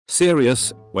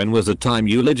serious? When was a time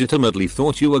you legitimately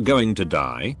thought you were going to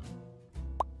die?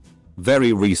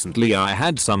 Very recently I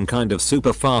had some kind of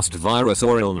super fast virus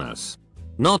or illness.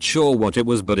 Not sure what it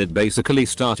was, but it basically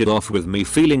started off with me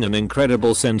feeling an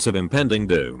incredible sense of impending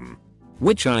doom.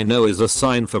 Which I know is a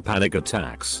sign for panic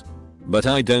attacks. But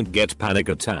I don't get panic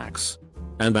attacks.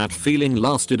 And that feeling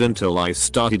lasted until I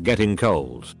started getting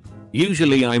cold.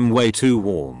 Usually I'm way too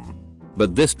warm.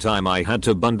 But this time I had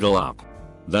to bundle up.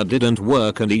 That didn't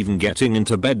work, and even getting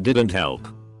into bed didn't help.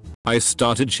 I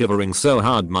started shivering so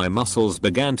hard my muscles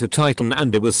began to tighten,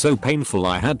 and it was so painful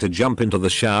I had to jump into the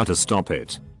shower to stop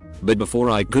it. But before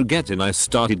I could get in I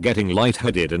started getting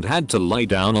lightheaded and had to lie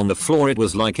down on the floor. It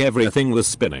was like everything was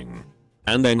spinning.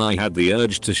 And then I had the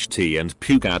urge to shit and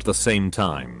puke at the same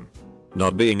time.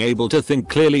 Not being able to think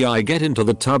clearly, I get into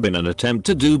the tub in an attempt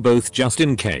to do both just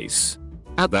in case.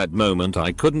 At that moment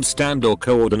I couldn't stand or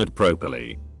coordinate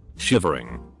properly.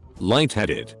 Shivering.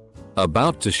 Lightheaded.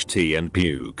 About to shit and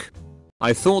puke.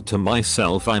 I thought to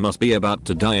myself, I must be about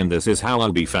to die and this is how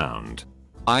I'll be found.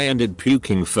 I ended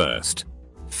puking first.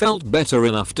 Felt better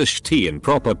enough to shit in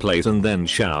proper place and then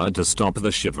showered to stop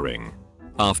the shivering.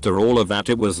 After all of that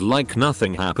it was like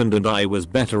nothing happened and I was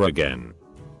better again.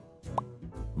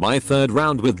 My third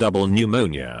round with double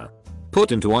pneumonia.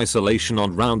 Put into isolation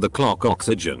on round the clock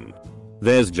oxygen.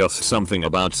 There's just something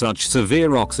about such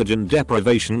severe oxygen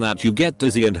deprivation that you get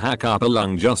dizzy and hack up a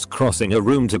lung just crossing a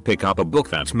room to pick up a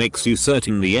book that makes you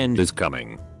certain the end is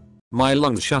coming. My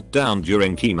lungs shut down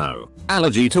during chemo,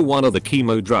 allergy to one of the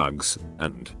chemo drugs,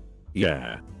 and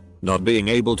yeah. Not being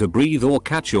able to breathe or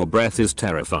catch your breath is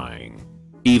terrifying.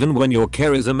 Even when your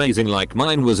care is amazing like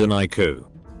mine was in ICU.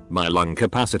 My lung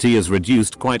capacity is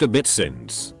reduced quite a bit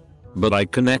since. But I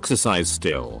can exercise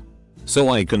still. So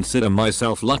I consider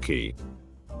myself lucky.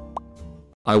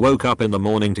 I woke up in the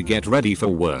morning to get ready for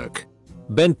work.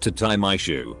 Bent to tie my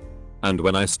shoe. And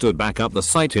when I stood back up, the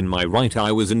sight in my right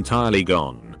eye was entirely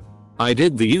gone. I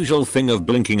did the usual thing of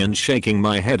blinking and shaking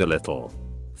my head a little.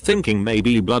 Thinking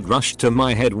maybe blood rushed to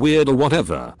my head weird or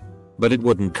whatever. But it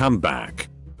wouldn't come back.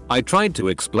 I tried to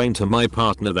explain to my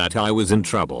partner that I was in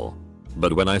trouble.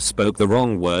 But when I spoke, the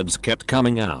wrong words kept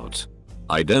coming out.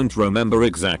 I don't remember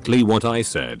exactly what I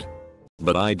said.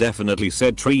 But I definitely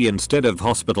said tree instead of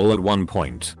hospital at one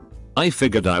point. I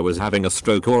figured I was having a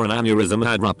stroke or an aneurysm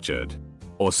had ruptured.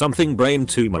 Or something brain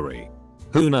tumory.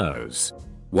 Who knows?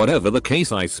 Whatever the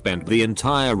case, I spent the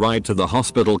entire ride to the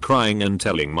hospital crying and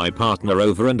telling my partner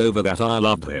over and over that I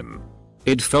loved him.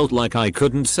 It felt like I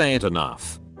couldn't say it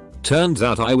enough. Turns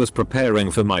out I was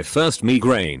preparing for my first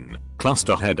migraine,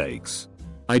 cluster headaches.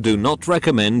 I do not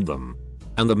recommend them.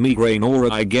 And the migraine aura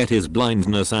I get is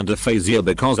blindness and aphasia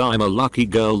because I'm a lucky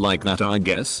girl like that, I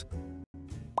guess.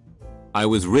 I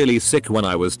was really sick when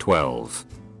I was 12.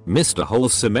 Missed a whole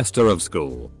semester of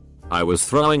school. I was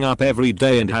throwing up every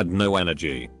day and had no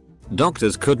energy.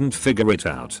 Doctors couldn't figure it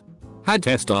out. Had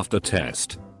test after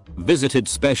test. Visited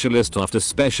specialist after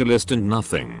specialist and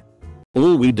nothing.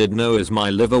 All we did know is my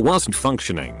liver wasn't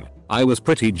functioning. I was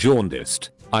pretty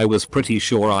jaundiced. I was pretty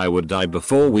sure I would die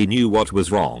before we knew what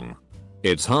was wrong.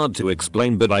 It's hard to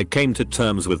explain, but I came to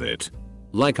terms with it.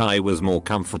 Like I was more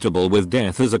comfortable with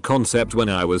death as a concept when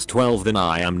I was 12 than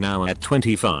I am now at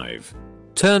 25.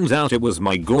 Turns out it was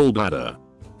my gallbladder.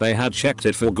 They had checked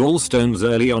it for gallstones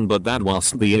early on, but that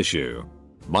wasn't the issue.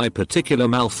 My particular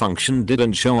malfunction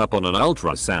didn't show up on an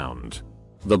ultrasound.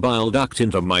 The bile duct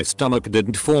into my stomach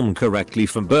didn't form correctly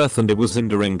from birth and it was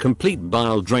hindering complete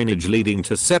bile drainage, leading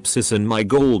to sepsis in my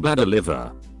gallbladder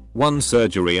liver. 1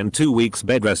 surgery and 2 weeks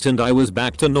bed rest and I was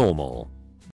back to normal.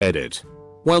 Edit.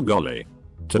 Well golly.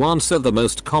 To answer the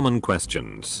most common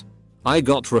questions, I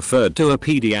got referred to a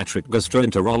pediatric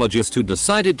gastroenterologist who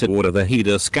decided to order the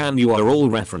HEDA scan you are all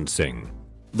referencing.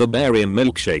 The barium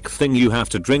milkshake thing you have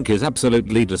to drink is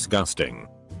absolutely disgusting.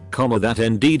 That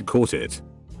indeed caught it.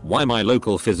 Why my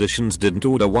local physicians didn't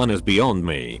order one is beyond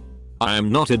me. I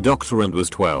am not a doctor and was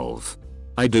 12.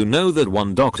 I do know that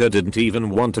one doctor didn't even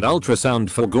want an ultrasound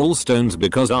for gallstones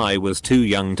because I was too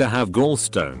young to have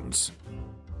gallstones.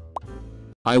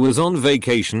 I was on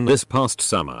vacation this past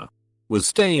summer. Was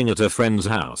staying at a friend's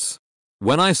house.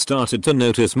 When I started to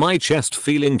notice my chest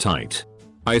feeling tight.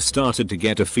 I started to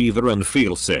get a fever and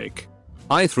feel sick.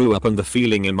 I threw up and the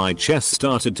feeling in my chest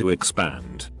started to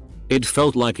expand. It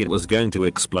felt like it was going to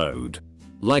explode.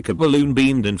 Like a balloon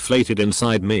being inflated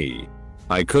inside me.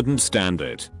 I couldn't stand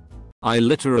it. I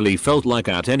literally felt like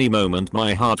at any moment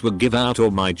my heart would give out or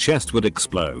my chest would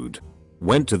explode.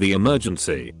 Went to the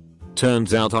emergency.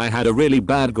 Turns out I had a really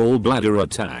bad gallbladder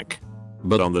attack.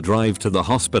 But on the drive to the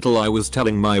hospital I was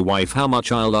telling my wife how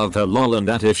much I love her lol and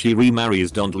that if she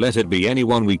remarries don't let it be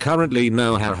anyone we currently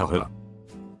know hahaha.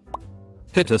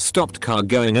 Hit a stopped car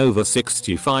going over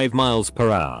 65 miles per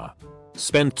hour.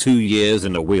 Spent 2 years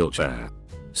in a wheelchair.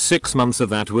 6 months of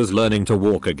that was learning to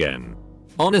walk again.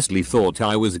 Honestly thought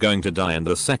I was going to die in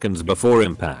the seconds before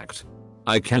impact.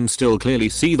 I can still clearly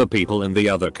see the people in the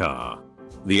other car.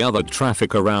 The other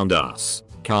traffic around us.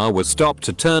 Car was stopped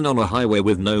to turn on a highway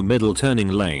with no middle turning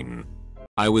lane.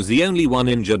 I was the only one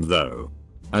injured though.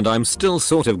 And I'm still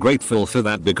sort of grateful for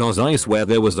that because I swear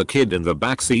there was a kid in the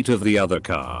backseat of the other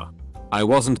car. I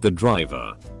wasn't the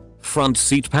driver. Front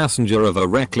seat passenger of a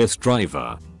reckless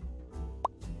driver.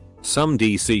 Some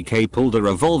DCK pulled a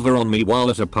revolver on me while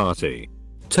at a party.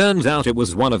 Turns out it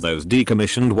was one of those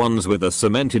decommissioned ones with a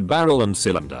cemented barrel and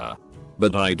cylinder.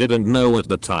 But I didn't know at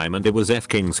the time and it was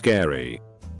f***ing scary.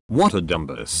 What a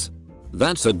dumbus.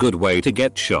 That's a good way to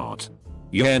get shot.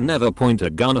 Yeah, never point a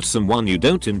gun at someone you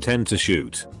don't intend to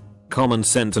shoot. Common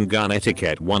sense and gun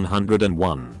etiquette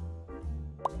 101.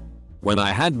 When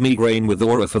I had migraine with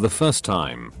aura for the first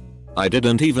time. I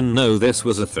didn't even know this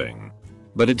was a thing.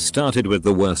 But it started with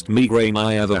the worst migraine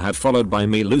I ever had, followed by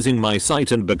me losing my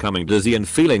sight and becoming dizzy and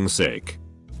feeling sick.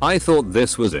 I thought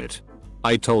this was it.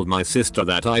 I told my sister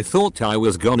that I thought I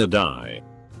was gonna die.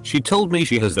 She told me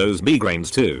she has those migraines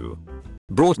too.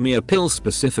 Brought me a pill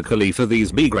specifically for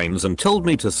these migraines and told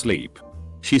me to sleep.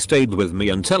 She stayed with me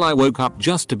until I woke up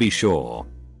just to be sure.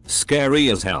 Scary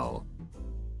as hell.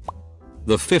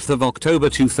 The 5th of October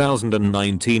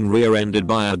 2019, rear-ended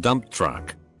by a dump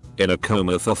truck. In a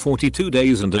coma for 42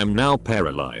 days and am now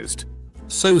paralyzed.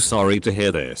 So sorry to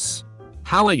hear this.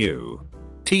 How are you?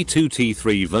 T2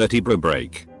 T3 vertebra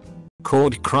break.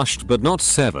 Cord crushed but not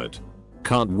severed.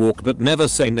 Can't walk but never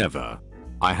say never.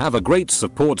 I have a great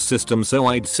support system so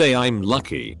I'd say I'm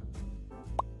lucky.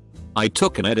 I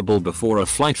took an edible before a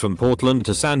flight from Portland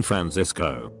to San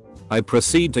Francisco. I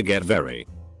proceed to get very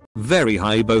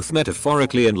high, both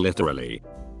metaphorically and literally.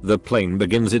 The plane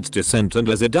begins its descent and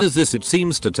as it does this it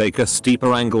seems to take a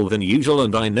steeper angle than usual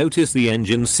and I notice the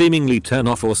engine seemingly turn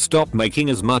off or stop making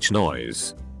as much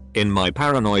noise. In my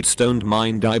paranoid stoned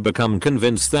mind I become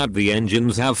convinced that the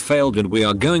engines have failed and we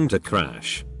are going to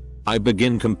crash. I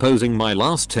begin composing my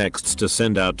last texts to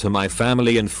send out to my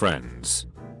family and friends.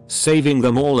 Saving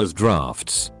them all as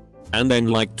drafts. And then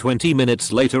like 20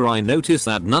 minutes later I notice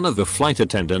that none of the flight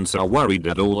attendants are worried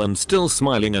at all and still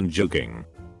smiling and joking.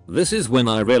 This is when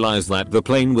I realize that the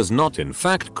plane was not in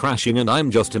fact crashing and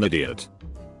I'm just an idiot.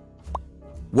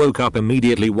 Woke up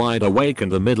immediately wide awake in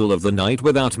the middle of the night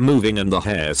without moving and the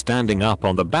hair standing up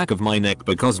on the back of my neck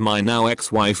because my now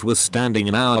ex-wife was standing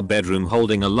in our bedroom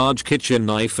holding a large kitchen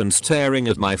knife and staring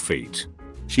at my feet.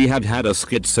 She had had a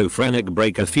schizophrenic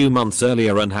break a few months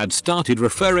earlier and had started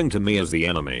referring to me as the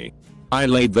enemy. I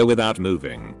laid there without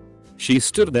moving. She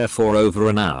stood there for over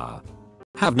an hour.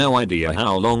 Have no idea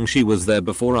how long she was there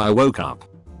before I woke up.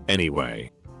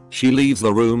 Anyway. She leaves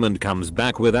the room and comes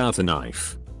back without a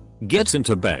knife. Gets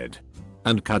into bed.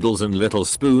 And cuddles in little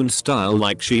spoon style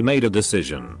like she made a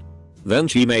decision. Then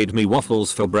she made me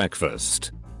waffles for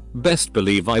breakfast. Best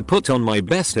believe I put on my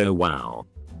best oh wow.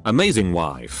 Amazing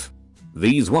wife.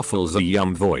 These waffles are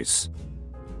yum voice.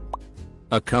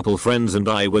 A couple friends and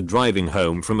I were driving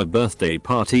home from a birthday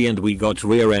party and we got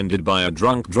rear-ended by a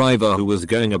drunk driver who was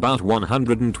going about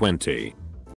 120.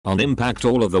 On impact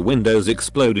all of the windows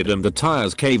exploded and the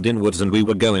tires caved inwards and we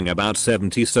were going about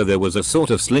 70, so there was a sort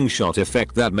of slingshot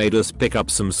effect that made us pick up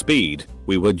some speed.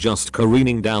 We were just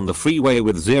careening down the freeway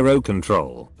with zero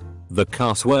control. The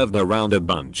car swerved around a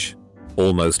bunch.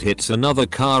 Almost hits another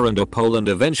car and a pole and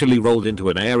eventually rolled into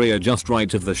an area just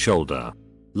right of the shoulder.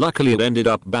 Luckily it ended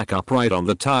up back upright on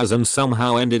the tires and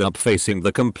somehow ended up facing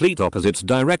the complete opposite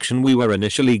direction we were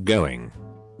initially going.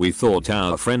 We thought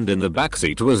our friend in the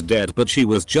backseat was dead, but she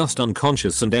was just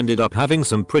unconscious and ended up having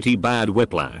some pretty bad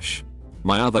whiplash.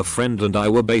 My other friend and I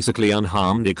were basically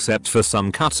unharmed except for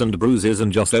some cuts and bruises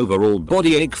and just overall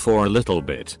body ache for a little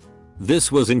bit.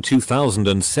 This was in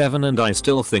 2007 and I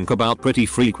still think about pretty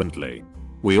frequently.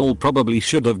 We all probably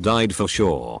should have died for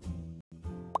sure.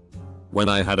 When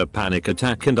I had a panic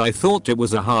attack and I thought it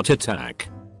was a heart attack.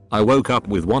 I woke up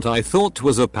with what I thought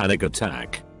was a panic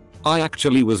attack. I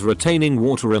actually was retaining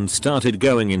water and started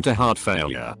going into heart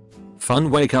failure. Fun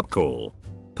wake up call.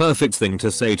 Perfect thing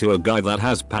to say to a guy that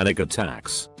has panic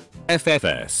attacks.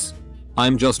 FFS.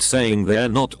 I'm just saying they're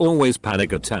not always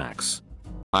panic attacks.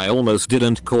 I almost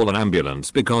didn't call an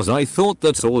ambulance because I thought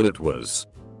that's all it was.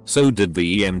 So did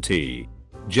the EMT.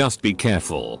 Just be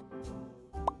careful.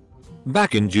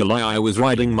 Back in July I was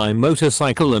riding my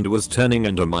motorcycle and was turning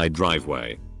into my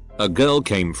driveway. A girl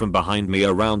came from behind me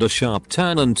around a sharp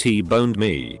turn and T-boned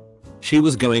me. She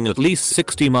was going at least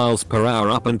 60 miles per hour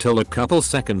up until a couple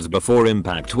seconds before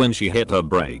impact when she hit her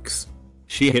brakes.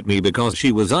 She hit me because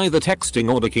she was either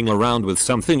texting or dicking around with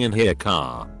something in her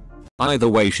car. Either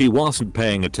way, she wasn't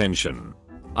paying attention.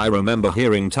 I remember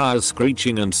hearing tires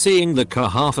screeching and seeing the car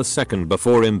half a second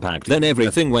before impact, then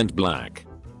everything went black.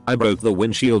 I broke the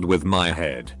windshield with my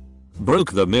head.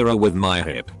 Broke the mirror with my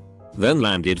hip. Then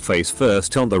landed face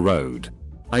first on the road.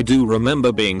 I do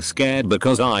remember being scared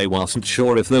because I wasn't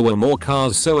sure if there were more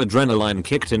cars, so adrenaline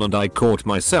kicked in and I caught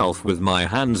myself with my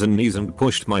hands and knees and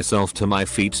pushed myself to my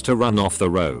feet to run off the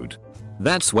road.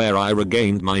 That's where I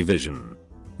regained my vision.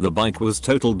 The bike was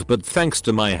totaled, but thanks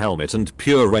to my helmet and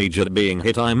pure rage at being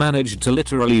hit, I managed to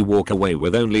literally walk away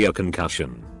with only a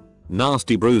concussion.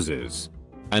 Nasty bruises.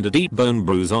 And a deep bone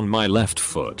bruise on my left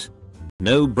foot.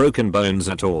 No broken bones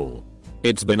at all.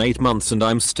 It's been 8 months and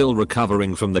I'm still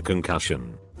recovering from the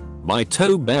concussion. My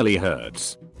toe barely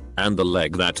hurts. And the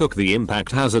leg that took the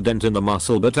impact has a dent in the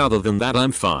muscle, but other than that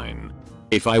I'm fine.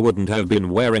 If I wouldn't have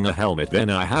been wearing a helmet, then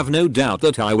I have no doubt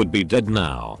that I would be dead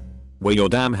now. Wear your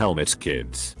damn helmets,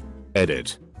 kids.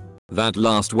 Edit. That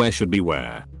last "wear" should be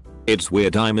 "wear." It's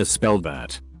weird I misspelled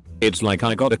that. It's like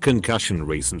I got a concussion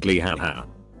recently, haha.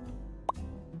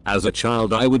 As a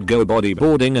child I would go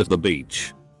bodyboarding at the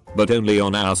beach. But only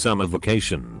on our summer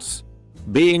vacations.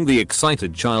 Being the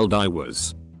excited child I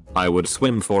was, I would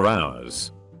swim for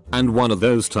hours. And one of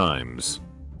those times,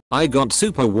 I got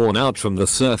super worn out from the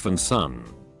surf and sun.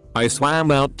 I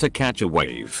swam out to catch a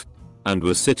wave. And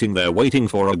was sitting there waiting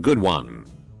for a good one.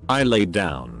 I laid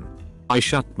down. I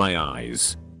shut my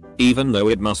eyes. Even though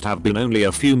it must have been only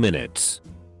a few minutes.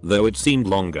 Though it seemed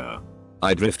longer.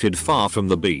 I drifted far from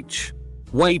the beach.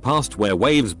 Way past where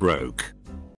waves broke.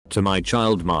 To my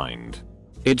child mind,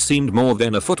 it seemed more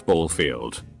than a football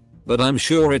field. But I'm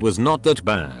sure it was not that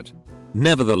bad.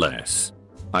 Nevertheless,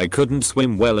 I couldn't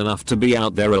swim well enough to be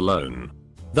out there alone.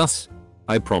 Thus,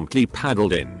 I promptly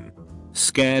paddled in.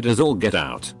 Scared as all get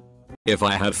out. If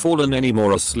I had fallen any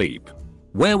more asleep,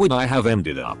 where would I have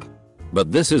ended up?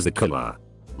 But this is the killer.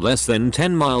 Less than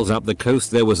 10 miles up the coast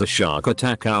there was a shark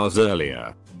attack hours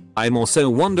earlier. I also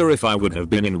wonder if I would have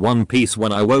been in one piece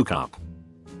when I woke up.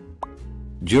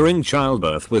 During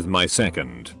childbirth with my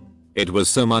second. It was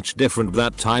so much different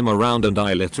that time around and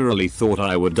I literally thought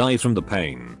I would die from the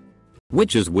pain.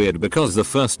 Which is weird because the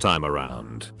first time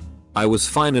around, I was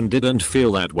fine and didn't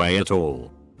feel that way at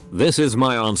all. This is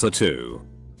my answer too.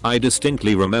 I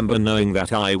distinctly remember knowing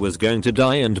that I was going to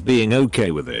die and being okay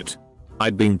with it.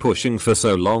 I'd been pushing for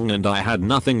so long and I had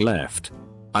nothing left.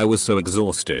 I was so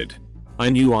exhausted. I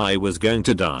knew I was going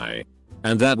to die.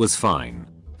 And that was fine.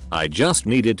 I just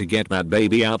needed to get that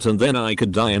baby out and then I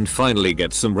could die and finally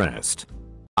get some rest.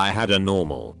 I had a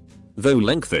normal, though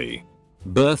lengthy,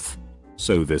 birth,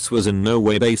 so this was in no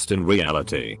way based in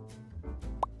reality.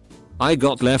 I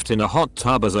got left in a hot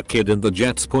tub as a kid and the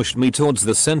jets pushed me towards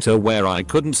the center where I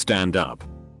couldn't stand up.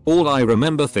 All I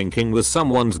remember thinking was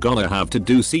someone's gonna have to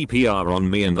do CPR on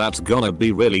me and that's gonna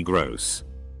be really gross.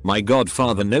 My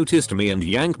godfather noticed me and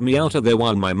yanked me out of there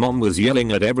while my mom was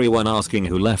yelling at everyone asking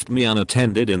who left me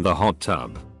unattended in the hot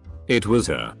tub. It was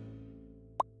her.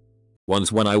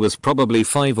 Once when I was probably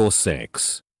 5 or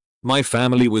 6, my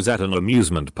family was at an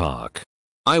amusement park.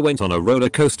 I went on a roller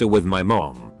coaster with my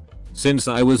mom. Since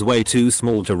I was way too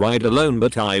small to ride alone,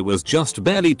 but I was just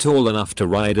barely tall enough to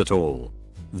ride at all.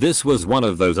 This was one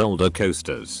of those older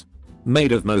coasters.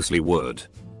 Made of mostly wood.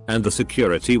 And the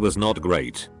security was not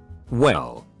great.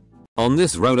 Well, on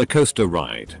this roller coaster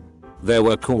ride, there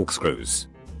were corkscrews.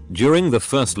 During the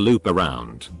first loop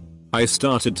around, I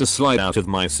started to slide out of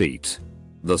my seat.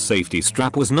 The safety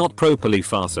strap was not properly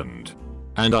fastened.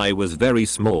 And I was very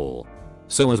small.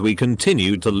 So as we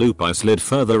continued to loop I slid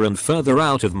further and further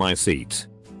out of my seat.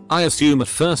 I assume at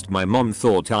first my mom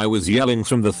thought I was yelling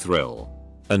from the thrill.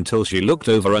 Until she looked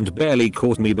over and barely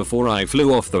caught me before I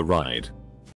flew off the ride.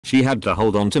 She had to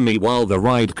hold on to me while the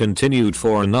ride continued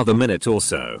for another minute or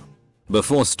so.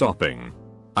 Before stopping.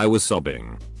 I was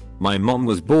sobbing. My mom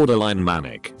was borderline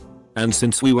manic. And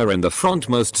since we were in the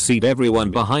frontmost seat,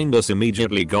 everyone behind us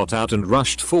immediately got out and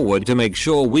rushed forward to make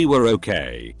sure we were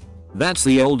okay. That's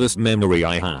the oldest memory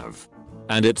I have.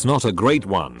 And it's not a great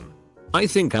one. I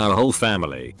think our whole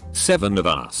family, 7 of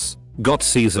us, got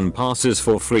season passes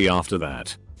for free after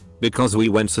that. Because we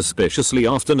went suspiciously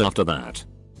often after that.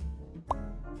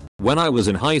 When I was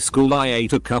in high school I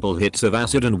ate a couple hits of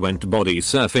acid and went body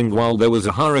surfing while there was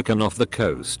a hurricane off the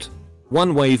coast.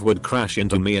 One wave would crash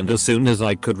into me and as soon as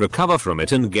I could recover from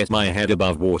it and get my head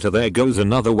above water, there goes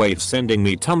another wave sending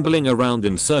me tumbling around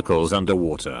in circles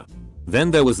underwater.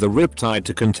 Then there was the riptide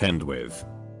to contend with.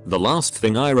 The last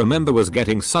thing I remember was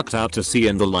getting sucked out to sea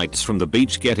and the lights from the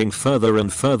beach getting further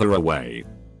and further away.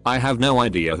 I have no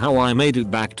idea how I made it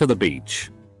back to the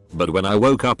beach. But when I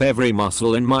woke up, every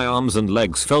muscle in my arms and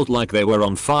legs felt like they were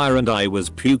on fire and I was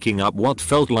puking up what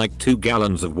felt like 2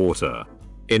 gallons of water.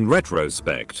 In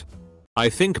retrospect, I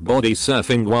think body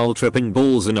surfing while tripping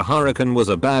balls in a hurricane was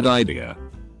a bad idea.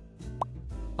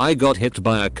 I got hit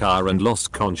by a car and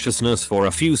lost consciousness for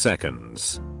a few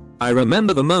seconds. I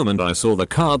remember the moment I saw the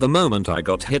car, the moment I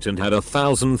got hit, and had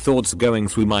 1,000 thoughts going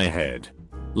through my head.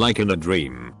 Like in a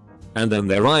dream. And then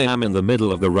there I am in the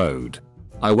middle of the road.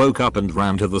 I woke up and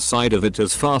ran to the side of it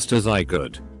as fast as I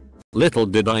could. Little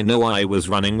did I know I was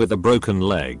running with a broken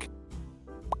leg.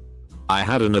 I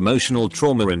had an emotional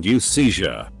trauma-induced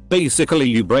seizure. Basically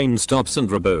your brain stops and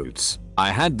reboots. I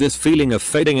had this feeling of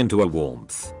fading into a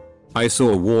warmth. I saw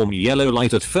a warm yellow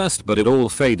light at first, but it all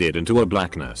faded into a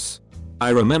blackness. I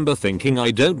remember thinking,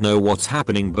 I don't know what's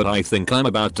happening, but I think I'm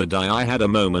about to die. I had a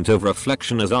moment of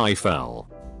reflection as I fell.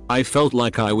 I felt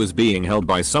like I was being held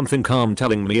by something calm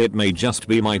telling me it may just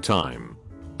be my time.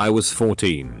 I was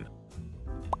 14.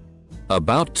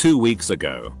 About 2 weeks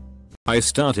ago, I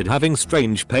started having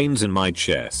strange pains in my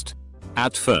chest.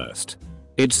 At first,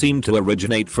 it seemed to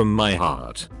originate from my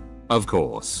heart. Of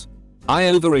course, I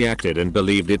overreacted and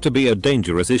believed it to be a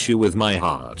dangerous issue with my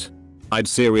heart. I'd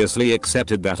seriously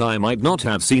accepted that I might not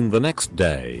have seen the next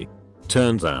day.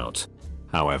 Turns out,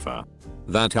 however,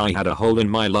 that I had a hole in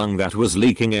my lung that was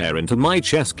leaking air into my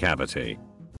chest cavity,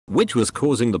 which was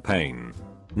causing the pain.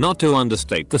 Not to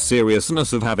understate the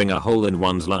seriousness of having a hole in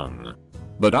one's lung,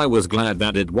 but I was glad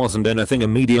that it wasn't anything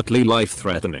immediately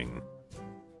life-threatening.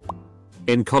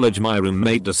 In college, my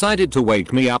roommate decided to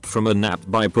wake me up from a nap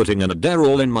by putting an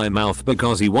Adderall in my mouth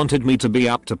because he wanted me to be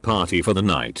up to party for the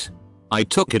night. I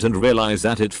took it and realized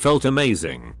that it felt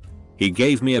amazing. He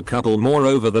gave me a couple more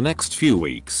over the next few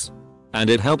weeks, and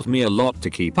it helped me a lot to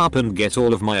keep up and get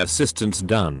all of my assistants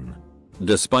done.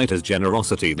 Despite his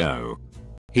generosity though,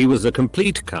 he was a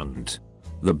complete cunt.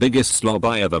 The biggest slob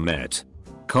I ever met.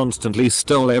 Constantly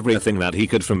stole everything that he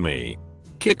could from me.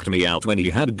 Kicked me out when he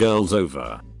had girls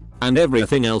over. And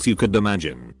everything else you could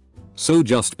imagine. So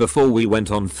just before we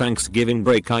went on Thanksgiving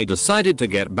break, I decided to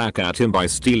get back at him by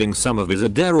stealing some of his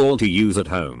Adderall to use at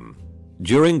home.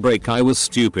 During break I was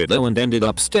stupid though and ended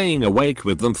up staying awake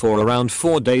with them for around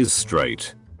 4 days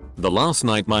straight. The last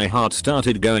night my heart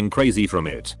started going crazy from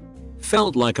it.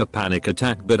 Felt like a panic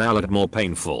attack, but a lot more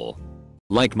painful.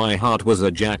 Like my heart was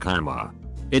a jackhammer.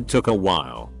 It took a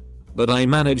while, but I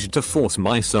managed to force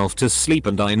myself to sleep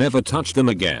and I never touched them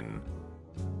again.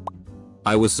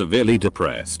 I was severely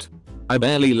depressed. I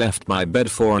barely left my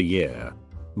bed for a year.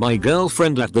 My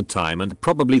girlfriend at the time, and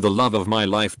probably the love of my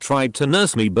life, tried to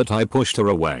nurse me, but I pushed her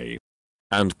away.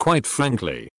 And quite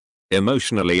frankly,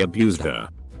 emotionally abused her.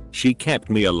 She kept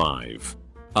me alive.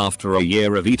 After a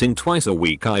year of eating twice a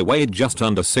week, I weighed just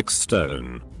under 6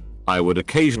 stone. I would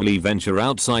occasionally venture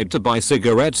outside to buy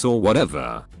cigarettes or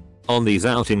whatever. On these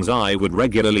outings I would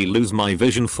regularly lose my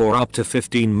vision for up to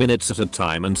 15 minutes at a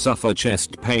time and suffer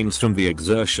chest pains from the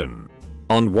exertion.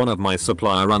 On one of my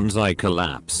supply runs I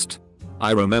collapsed.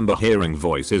 I remember hearing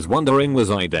voices wondering was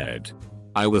I dead.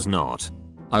 I was not.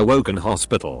 I woke in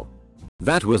hospital.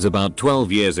 That was about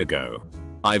 12 years ago.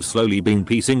 I've slowly been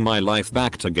piecing my life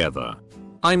back together.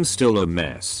 I'm still a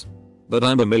mess, but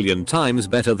I'm a million times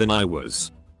better than I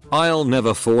was. I'll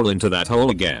never fall into that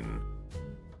hole again.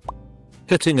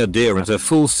 Hitting a deer at a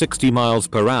full 60 miles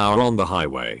per hour on the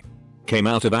highway. Came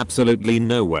out of absolutely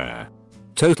nowhere.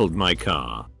 Totaled my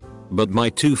car. But my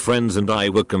 2 friends and I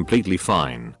were completely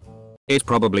fine. It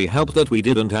probably helped that we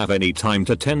didn't have any time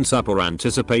to tense up or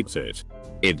anticipate it.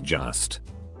 It just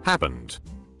happened.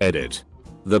 Edit.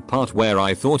 The part where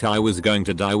I thought I was going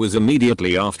to die was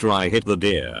immediately after I hit the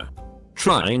deer.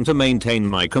 Trying to maintain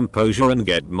my composure and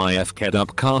get my FK'd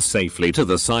up car safely to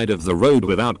the side of the road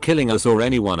without killing us or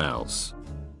anyone else.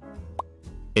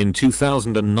 In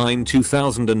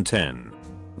 2009-2010,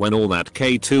 when all that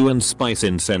K2 and spice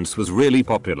incense was really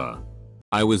popular,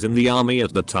 I was in the army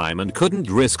at the time and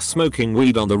couldn't risk smoking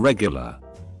weed on the regular.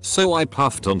 So I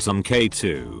puffed on some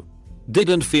K2.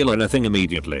 Didn't feel anything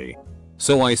immediately.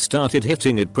 So I started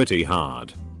hitting it pretty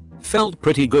hard. Felt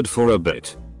pretty good for a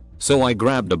bit. So I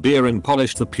grabbed a beer and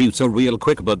polished the pewter real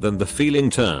quick, but then the feeling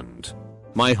turned.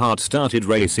 My heart started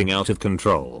racing out of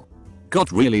control.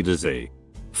 Got really dizzy.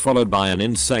 Followed by an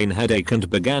insane headache and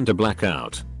began to black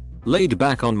out. Laid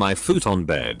back on my futon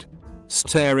bed,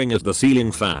 staring at the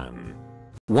ceiling fan,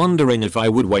 wondering if I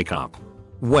would wake up.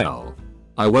 Well,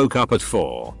 I woke up at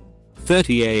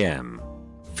 4:30 AM.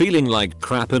 feeling like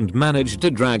crap and managed to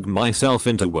drag myself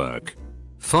into work.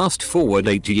 Fast forward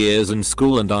 8 years in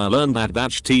school and I learned that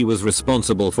batch T was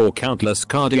responsible for countless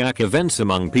cardiac events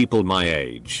among people my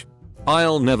age.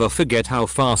 I'll never forget how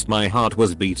fast my heart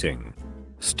was beating.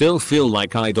 Still feel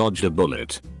like I dodged a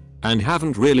bullet. And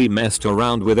haven't really messed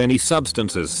around with any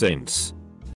substances since.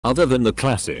 Other than the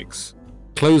classics.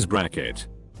 Close bracket.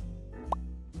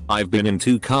 I've been in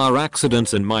 2 car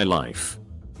accidents in my life.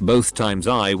 Both times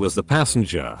I was the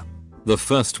passenger. The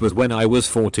first was when I was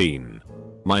 14.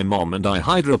 My mom and I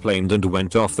hydroplaned and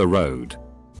went off the road.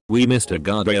 We missed a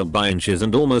guardrail by inches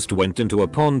and almost went into a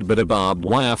pond, but a barbed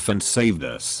wire fence saved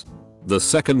us. The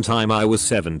second time I was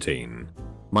 17.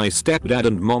 My stepdad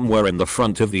and mom were in the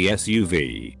front of the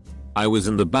SUV. I was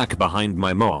in the back behind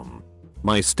my mom.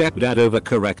 My stepdad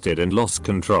overcorrected and lost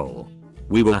control.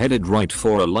 We were headed right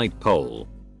for a light pole.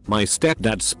 My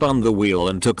stepdad spun the wheel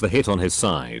and took the hit on his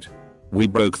side. We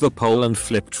broke the pole and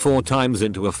flipped 4 times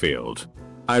into a field.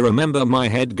 I remember my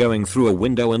head going through a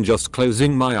window and just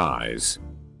closing my eyes.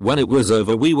 When it was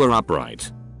over we were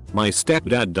upright. My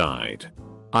stepdad died.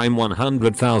 I'm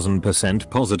 100,000%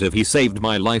 positive he saved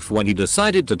my life when he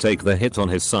decided to take the hit on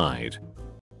his side.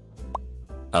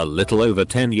 A little over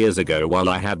 10 years ago while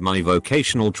I had my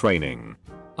vocational training,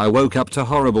 I woke up to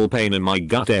horrible pain in my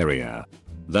gut area.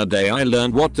 That day I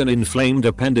learned what an inflamed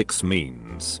appendix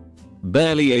means.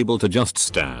 Barely able to just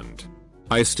stand.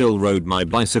 I still rode my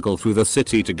bicycle through the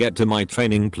city to get to my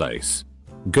training place.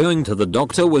 Going to the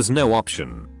doctor was no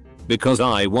option. Because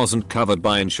I wasn't covered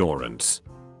by insurance.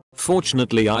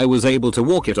 Fortunately I was able to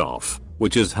walk it off,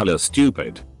 which is hella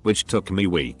stupid, which took me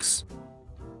weeks.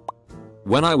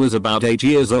 When I was about 8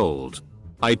 years old,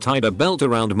 I tied a belt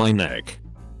around my neck,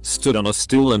 stood on a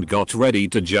stool and got ready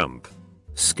to jump.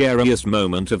 Scariest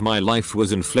moment of my life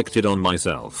was inflicted on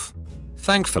myself.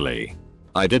 Thankfully,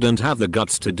 I didn't have the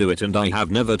guts to do it and I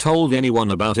have never told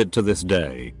anyone about it to this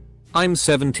day. I'm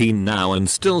 17 now and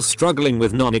still struggling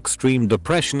with non-extreme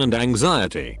depression and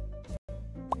anxiety.